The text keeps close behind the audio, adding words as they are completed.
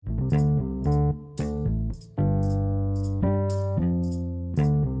Hello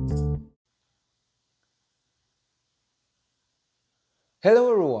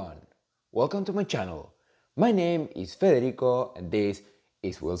everyone, welcome to my channel. My name is Federico and this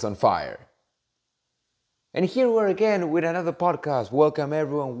is Wheels on Fire. And here we're again with another podcast. Welcome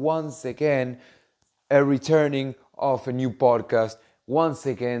everyone once again, a returning of a new podcast. Once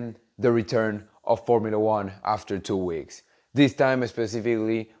again, the return of Formula One after 2 weeks. This time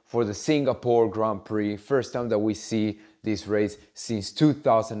specifically for the Singapore Grand Prix. First time that we see this race since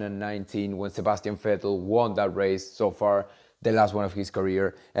 2019 when Sebastian Vettel won that race so far. The last one of his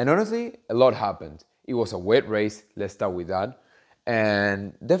career. And honestly, a lot happened. It was a wet race, let's start with that.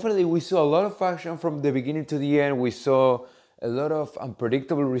 And definitely we saw a lot of action from the beginning to the end. We saw a lot of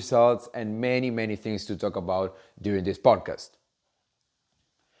unpredictable results and many things to talk about during this podcast.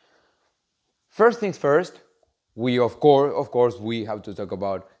 First things first, we of course we have to talk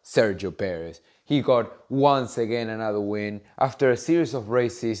about Sergio Perez. He got once again another win after a series of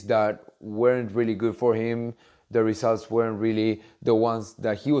races that weren't really good for him. The results weren't really the ones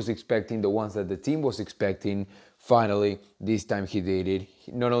that he was expecting, the ones that the team was expecting. Finally, this time he did it.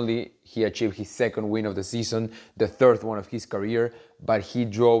 Not only he achieved his second win of the season, the third one of his career, but he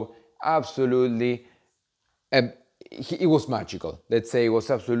drove absolutely, it was magical. Let's say it was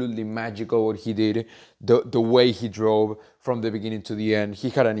absolutely magical what he did, the way he drove from the beginning to the end. He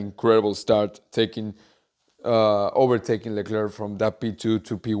had an incredible start, overtaking Leclerc from that P2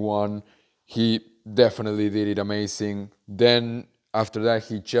 to P1. He definitely did it amazing. Then after that,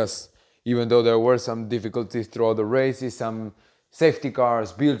 he just, even though there were some difficulties throughout the races, some safety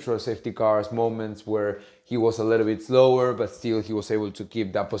cars, virtual safety cars, moments where he was a little bit slower, but still he was able to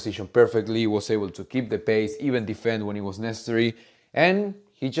keep that position perfectly. He was able to keep the pace, even defend when it was necessary. And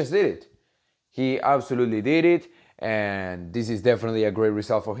he just did it. He absolutely did it. And this is definitely a great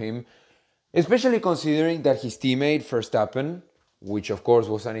result for him, especially considering that his teammate Verstappen, which of course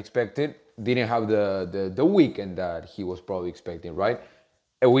was unexpected, didn't have the weekend that he was probably expecting, right?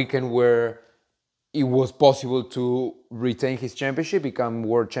 A weekend where it was possible to retain his championship, become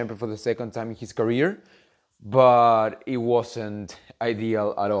world champion for the second time in his career, but it wasn't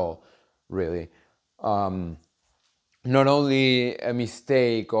ideal at all, really. Not only a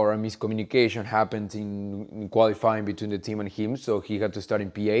mistake or a miscommunication happened in qualifying between the team and him, so he had to start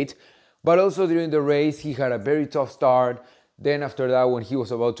in P8, but also during the race he had a very tough start. Then after that, when he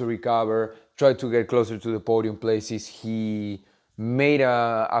was about to recover, tried to get closer to the podium places, he made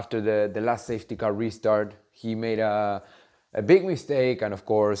after the last safety car restart, he made a big mistake, and of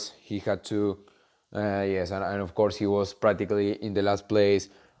course he had to, and of course he was practically in the last place.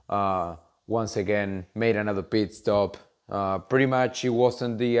 Once again, made another pit stop. Pretty much it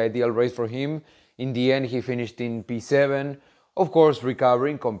wasn't the ideal race for him. In the end, he finished in P7, of course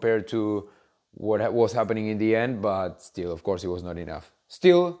recovering compared to what was happening in the end, but still, of course, it was not enough.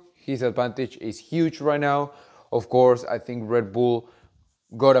 Still, his advantage is huge right now. Of course, I think Red Bull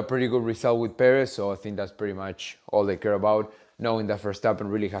got a pretty good result with Perez, so I think that's pretty much all they care about, knowing that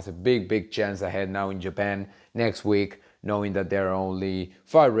Verstappen really has a big chance ahead now in Japan next week, knowing that there are only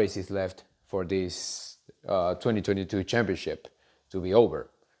 5 races left for this 2022 championship to be over.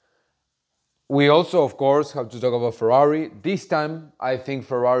 We also, of course, have to talk about Ferrari. This time, I think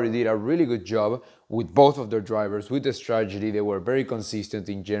Ferrari did a really good job with both of their drivers, with the strategy. They were very consistent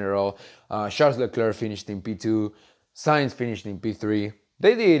in general. Charles Leclerc finished in P2. Sainz finished in P3.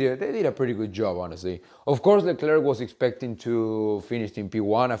 They did a pretty good job, honestly. Of course, Leclerc was expecting to finish in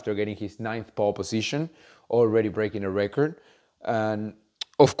P1 after getting his 9th pole position, already breaking a record. And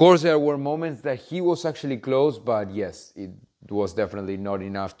of course, there were moments that he was actually close, but yes, it was definitely not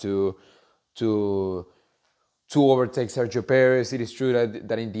enough to overtake Sergio Perez. It is true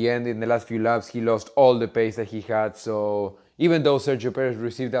that in the end, in the last few laps, he lost all the pace that he had. So even though Sergio Perez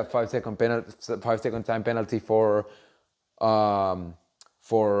received that 5-second time penalty for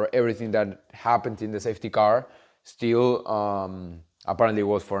everything that happened in the safety car, still apparently it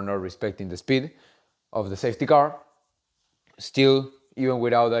was for not respecting the speed of the safety car. Still, even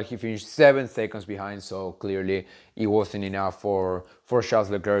without that, he finished 7 seconds behind, so clearly it wasn't enough for Charles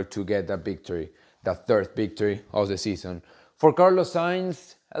Leclerc to get that victory, that 3rd victory of the season. For Carlos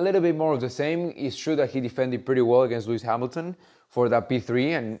Sainz, a little bit more of the same. It's true that he defended pretty well against Lewis Hamilton for that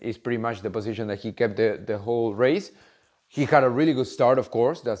P3, and it's pretty much the position that he kept the whole race. He had a really good start, of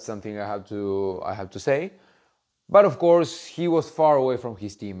course. That's something I have to say. But of course, he was far away from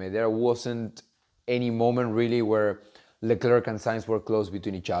his teammate. There wasn't any moment really where Leclerc and Sainz were close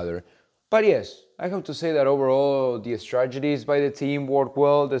between each other. But yes, I have to say that overall the strategies by the team worked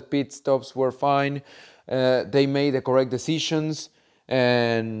well. The pit stops were fine. They made the correct decisions.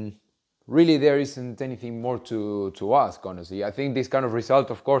 And really there isn't anything more to ask, honestly. I think this kind of result,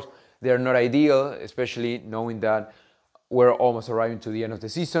 of course, they're not ideal, especially knowing that we're almost arriving to the end of the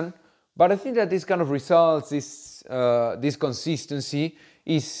season. But I think that this kind of results, this consistency,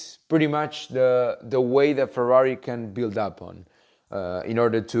 is pretty much the way that Ferrari can build up on, in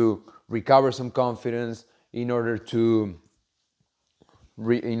order to recover some confidence, in order to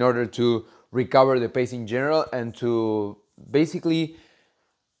recover the pace in general, and to basically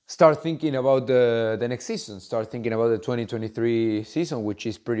start thinking about the next season, start thinking about the 2023 season, which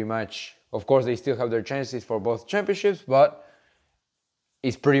is pretty much, of course, they still have their chances for both championships, but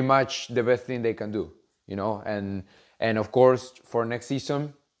it's pretty much the best thing they can do, you know. And of course, for next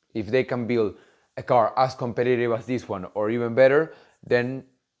season, if they can build a car as competitive as this one or even better, then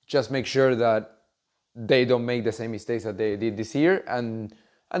just make sure that they don't make the same mistakes that they did this year, and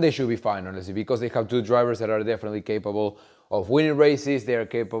they should be fine, honestly, because they have two drivers that are definitely capable of winning races. They are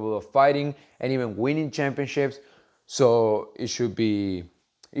capable of fighting and even winning championships. So it should be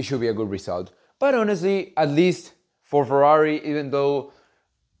a good result. But honestly, at least for Ferrari, even though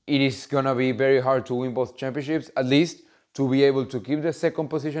it is gonna be very hard to win both championships, at least to be able to keep the second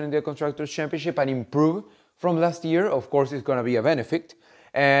position in the Constructors' Championship and improve from last year, of course, it's gonna be a benefit.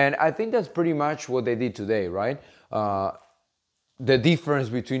 And I think that's pretty much what they did today, right? The difference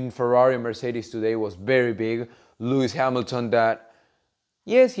between Ferrari and Mercedes today was very big. Lewis Hamilton, that,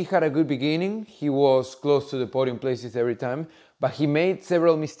 yes, he had a good beginning. He was close to the podium places every time, but he made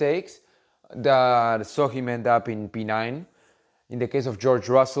several mistakes that saw him end up in P9. In the case of George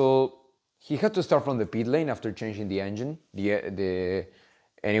Russell, he had to start from the pit lane after changing the engine.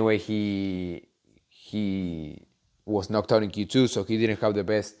 Anyway, he was knocked out in Q2, so he didn't have the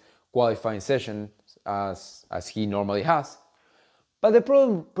best qualifying session as he normally has. But the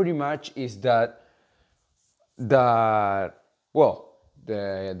problem pretty much is that the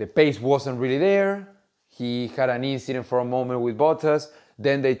pace wasn't really there. He had an incident for a moment with Bottas.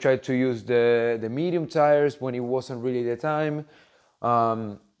 Then they tried to use the medium tires when it wasn't really the time.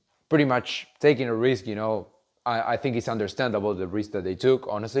 Pretty much taking a risk, you know. I think it's understandable, the risk that they took,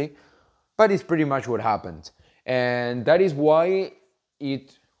 honestly. But it's pretty much what happened. And that is why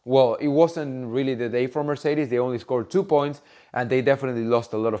it wasn't really the day for Mercedes. They only scored 2 points, and they definitely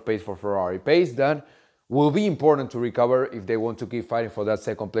lost a lot of pace for Ferrari. Pace that will be important to recover if they want to keep fighting for that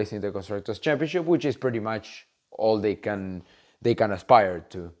second place in the Constructors' Championship, which is pretty much all they can aspire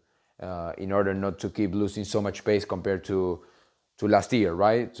to, in order not to keep losing so much pace compared to last year,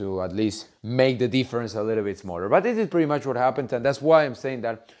 right? To at least make the difference a little bit smaller. But this is pretty much what happened, and that's why I'm saying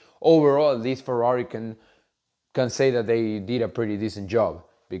that overall, at least Ferrari can say that they did a pretty decent job,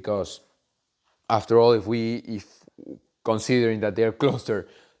 because after all, if considering that they're closer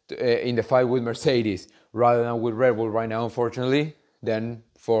in the fight with Mercedes rather than with Red Bull right now, unfortunately, then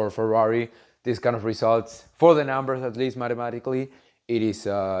for Ferrari, this kind of results, for the numbers at least mathematically, it is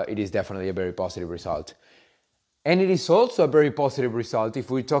definitely a very positive result. And it is also a very positive result if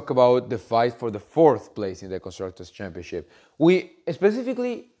we talk about the fight for the 4th place in the Constructors' Championship.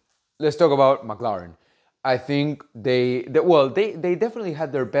 Let's talk about McLaren. I think they definitely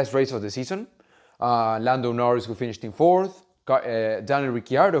had their best race of the season. Lando Norris, who finished in 4th, Daniel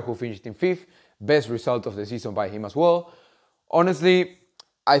Ricciardo, who finished in 5th, best result of the season by him as well. Honestly,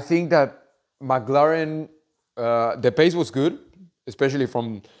 I think that McLaren, the pace was good, especially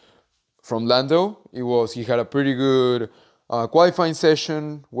from Lando. He had a pretty good qualifying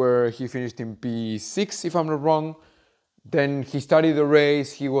session where he finished in P6, if I'm not wrong. Then he started the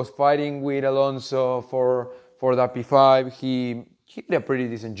race. He was fighting with Alonso for that P5. He did a pretty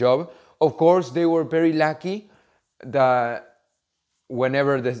decent job. Of course, they were very lucky that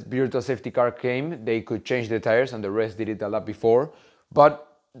whenever the virtual safety car came, they could change the tires, and the rest did it a lot before. But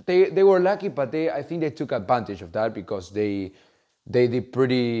they were lucky, but I think they took advantage of that, because they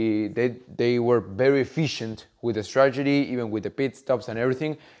were very efficient with the strategy, even with the pit stops and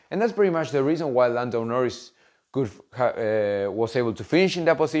everything. And that's pretty much the reason why Lando Norris was able to finish in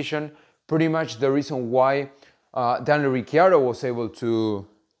that position. Pretty much the reason why Daniel Ricciardo was able to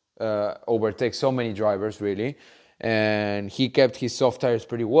overtake so many drivers, really. And he kept his soft tires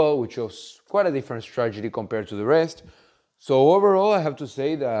pretty well, which was quite a different strategy compared to the rest. So overall, I have to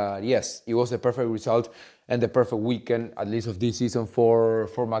say that, yes, it was a perfect result and the perfect weekend, at least of this season, for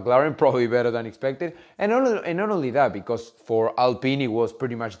McLaren, probably better than expected. And not only that, because for Alpine, it was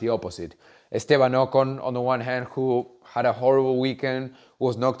pretty much the opposite. Esteban Ocon, on the one hand, who had a horrible weekend,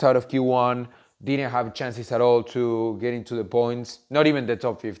 was knocked out of Q1, didn't have chances at all to get into the points, not even the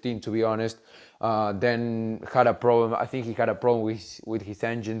top 15, to be honest. Then had a problem. I think he had a problem with his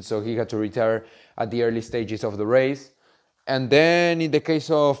engine, so he had to retire at the early stages of the race. And then in the case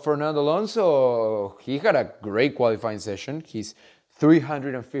of Fernando Alonso, he had a great qualifying session. His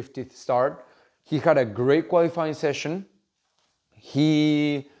 350th start. He had a great qualifying session.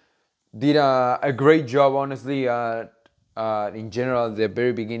 He did a great job, honestly, in general at the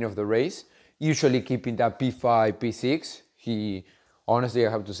very beginning of the race, usually keeping that P5, P6. He, honestly,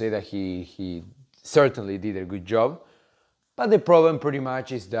 I have to say that he certainly did a good job. But the problem pretty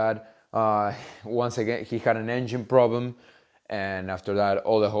much is that once again he had an engine problem, and after that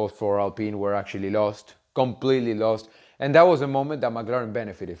all the hopes for Alpine were actually lost, completely lost. And that was the moment that McLaren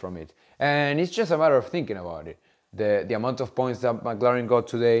benefited from it. And it's just a matter of thinking about it. The amount of points that McLaren got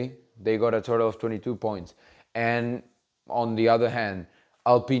today, they got a total of 22 points. And on the other hand,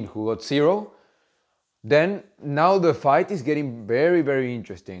 Alpine, who got 0, then now the fight is getting very, very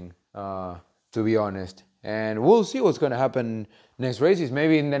interesting, to be honest. And we'll see what's going to happen next races.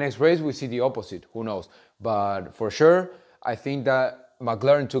 Maybe in the next race we see the opposite. Who knows? But for sure, I think that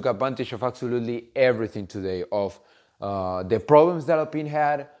McLaren took advantage of absolutely everything today, of the problems that Alpine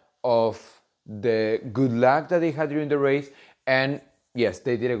had, of the good luck that they had during the race. And yes,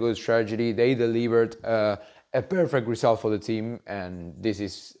 they did a good strategy. They delivered a perfect result for the team. And this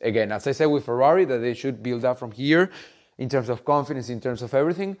is, again, as I said with Ferrari, that they should build up from here in terms of confidence, in terms of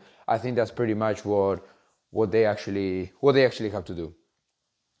everything. I think that's pretty much what they actually have to do.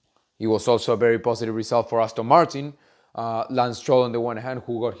 It was also a very positive result for Aston Martin. Lance Stroll on the one hand,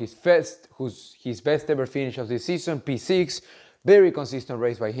 who got his best ever finish of the season, P6, very consistent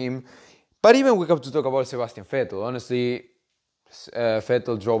race by him. But even we have to talk about Sebastian Vettel. Honestly,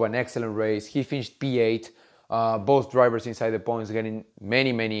 Vettel drove an excellent race. He finished P8. Both drivers inside the points getting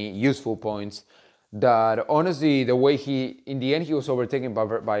many useful points. That honestly, the way in the end he was overtaken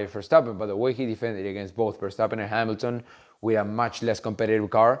by Verstappen, but the way he defended against both Verstappen and Hamilton with a much less competitive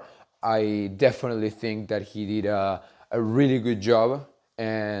car, I definitely think that he did a really good job.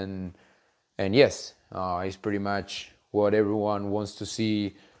 And yes, it's pretty much what everyone wants to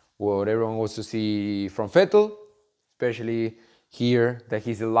see. What everyone wants to see from Vettel, especially here, that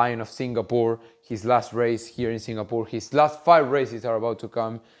he's the Lion of Singapore. His last race here in Singapore, his last 5 races are about to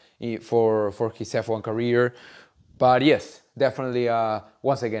come for his F1 career. But yes, definitely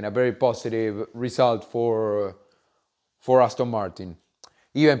once again a very positive result for Aston Martin.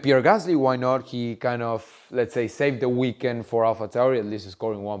 Even Pierre Gasly, why not? He kind of, let's say, saved the weekend for AlphaTauri, at least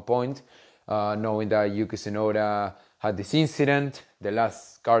scoring 1 point, knowing that Yuki Tsunoda had this incident, the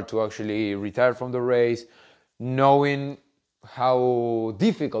last car to actually retire from the race, knowing how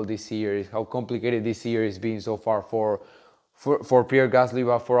difficult this year is, how complicated this year is being so far for Pierre Gasly,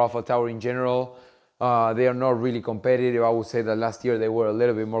 but for AlphaTauri in general. They are not really competitive. I would say that last year they were a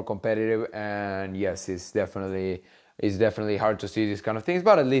little bit more competitive, and yes, it's definitely hard to see these kind of things,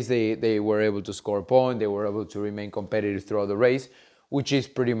 but at least they were able to score a point. They were able to remain competitive throughout the race, which is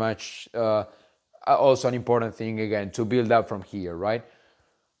pretty much also an important thing, again, to build up from here, right?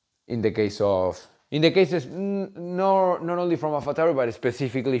 In the cases not only from AlphaTauri, but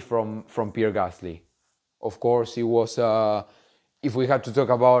specifically from Pierre Gasly. Of course, it was, if we had to talk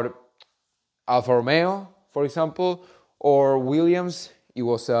about Alfa Romeo, for example, or Williams, it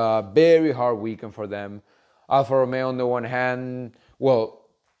was a very hard weekend for them. Alfa Romeo on the one hand, well,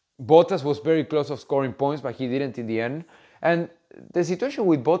 Bottas was very close of scoring points, but he didn't in the end. And the situation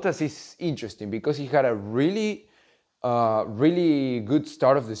with Bottas is interesting because he had a really good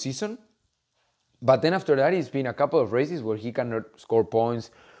start of the season. But then after that, it's been a couple of races where he cannot score points,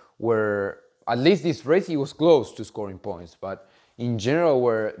 where at least this race he was close to scoring points. But in general,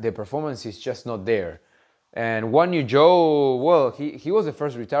 where the performance is just not there. And Guan Yu Zhou, well, he was the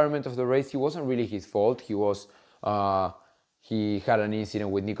first retirement of the race. It wasn't really his fault. He had an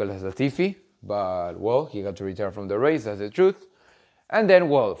incident with Nicolas Latifi, but well, he had to retire from the race, that's the truth. And then,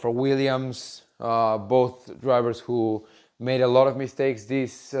 well, for Williams, both drivers who made a lot of mistakes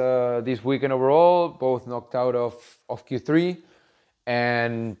this weekend overall, both knocked out of Q3,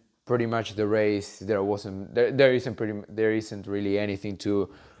 and pretty much the race there isn't really anything to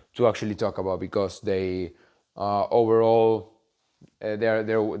actually talk about, because they overall they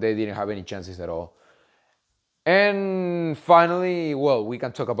didn't have any chances at all. And finally, well, we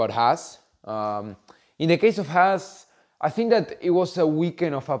can talk about Haas. In the case of Haas, I think that it was a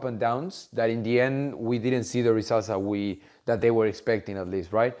weekend of up and downs, that in the end we didn't see the results that they were expecting, at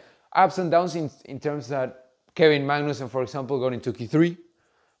least, right? Ups and downs in terms that Kevin Magnussen, for example, got into Q3,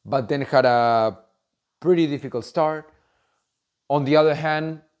 but then had a pretty difficult start. On the other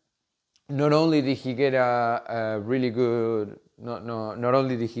hand, not only did he get a really good, not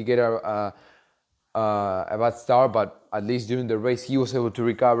only did he get a bad start, but at least during the race he was able to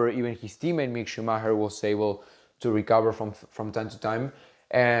recover. Even his teammate Mick Schumacher was able to recover from time to time.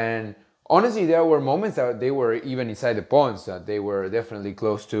 And honestly, there were moments that they were even inside the points, that they were definitely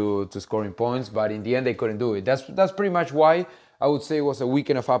close to scoring points, but in the end they couldn't do it. That's pretty much why I would say it was a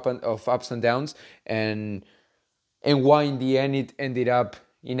weekend of ups and downs, and why in the end it ended up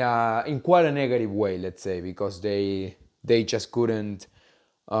in quite a negative way, let's say, because they just couldn't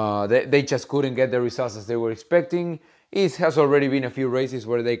they just couldn't get the results as they were expecting. It has already been a few races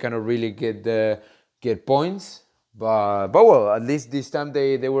where they cannot really get points, but well, at least this time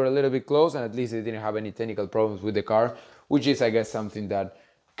they were a little bit close, and at least they didn't have any technical problems with the car, which is, I guess, something that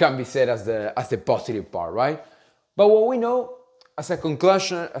can be said as the positive part, right? But what we know as a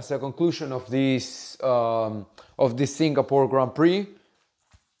conclusion of this Singapore Grand Prix,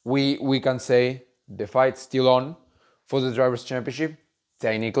 we can say the fight's still on for the Drivers' Championship.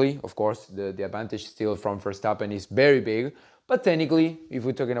 Technically, of course, the advantage still from Verstappen is very big, but technically, if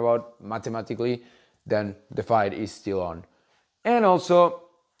we're talking about mathematically, then the fight is still on. And also,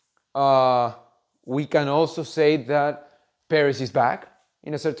 we can also say that Perez is back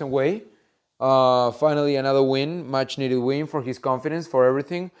in a certain way. Finally, another win, much needed win for his confidence, for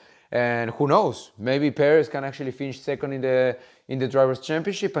everything. And who knows, maybe Perez can actually finish second in the Drivers'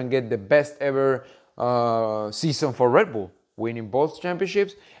 Championship and get the best ever season for Red Bull, winning both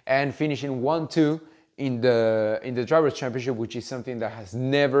championships and finishing 1-2 in the Drivers' Championship, which is something that has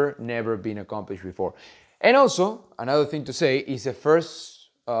never been accomplished before. And also, another thing to say is the first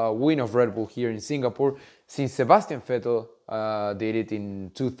win of Red Bull here in Singapore since Sebastian Vettel did it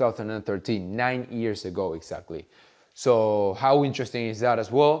in 2013, 9 years ago exactly. So how interesting is that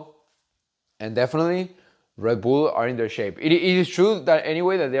as well? And definitely, Red Bull are in their shape. It is true that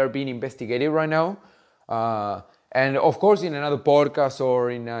anyway that they are being investigated right now. And of course, in another podcast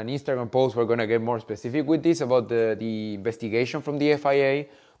or in an Instagram post, we're going to get more specific with this about the investigation from the FIA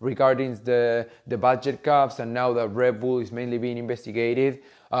regarding the budget caps, and now that Red Bull is mainly being investigated.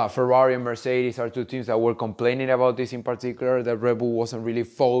 Ferrari and Mercedes are two teams that were complaining about this in particular, that Red Bull wasn't really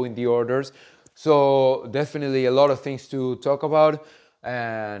following the orders. So definitely a lot of things to talk about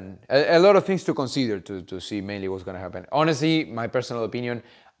and a lot of things to consider to see mainly what's going to happen. Honestly, my personal opinion,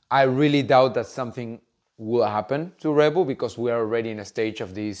 I really doubt that something will happen to Red Bull, because we are already in a stage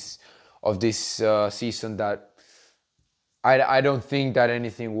of this season that I don't think that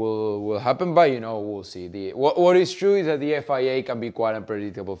anything will happen, but we'll see. What is true is that the FIA can be quite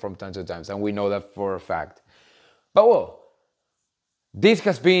unpredictable from time to time, and we know that for a fact. But well, this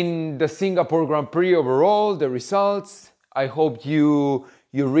has been the Singapore Grand Prix overall, the results. I hope you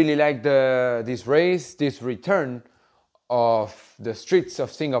really like this race, this return of the streets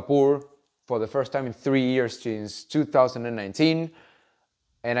of Singapore for the first time in 3 years since 2019.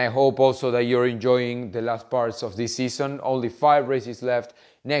 And I hope also that you're enjoying the last parts of this season. Only 5 races left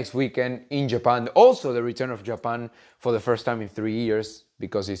next weekend in Japan. Also the return of Japan for the first time in 3 years,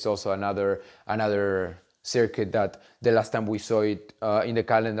 because it's also another circuit that the last time we saw it in the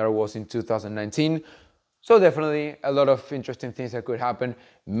calendar was in 2019. So definitely a lot of interesting things that could happen.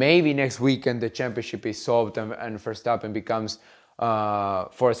 Maybe next weekend the championship is solved and Verstappen becomes,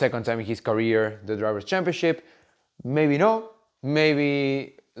 for a second time in his career, the Drivers' Championship. Maybe no.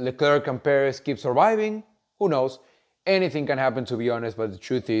 Maybe Leclerc and Perez keep surviving. Who knows? Anything can happen, to be honest, but the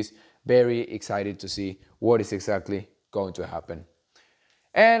truth is, very excited to see what is exactly going to happen.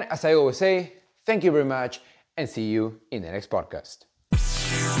 And as I always say, thank you very much, and see you in the next podcast.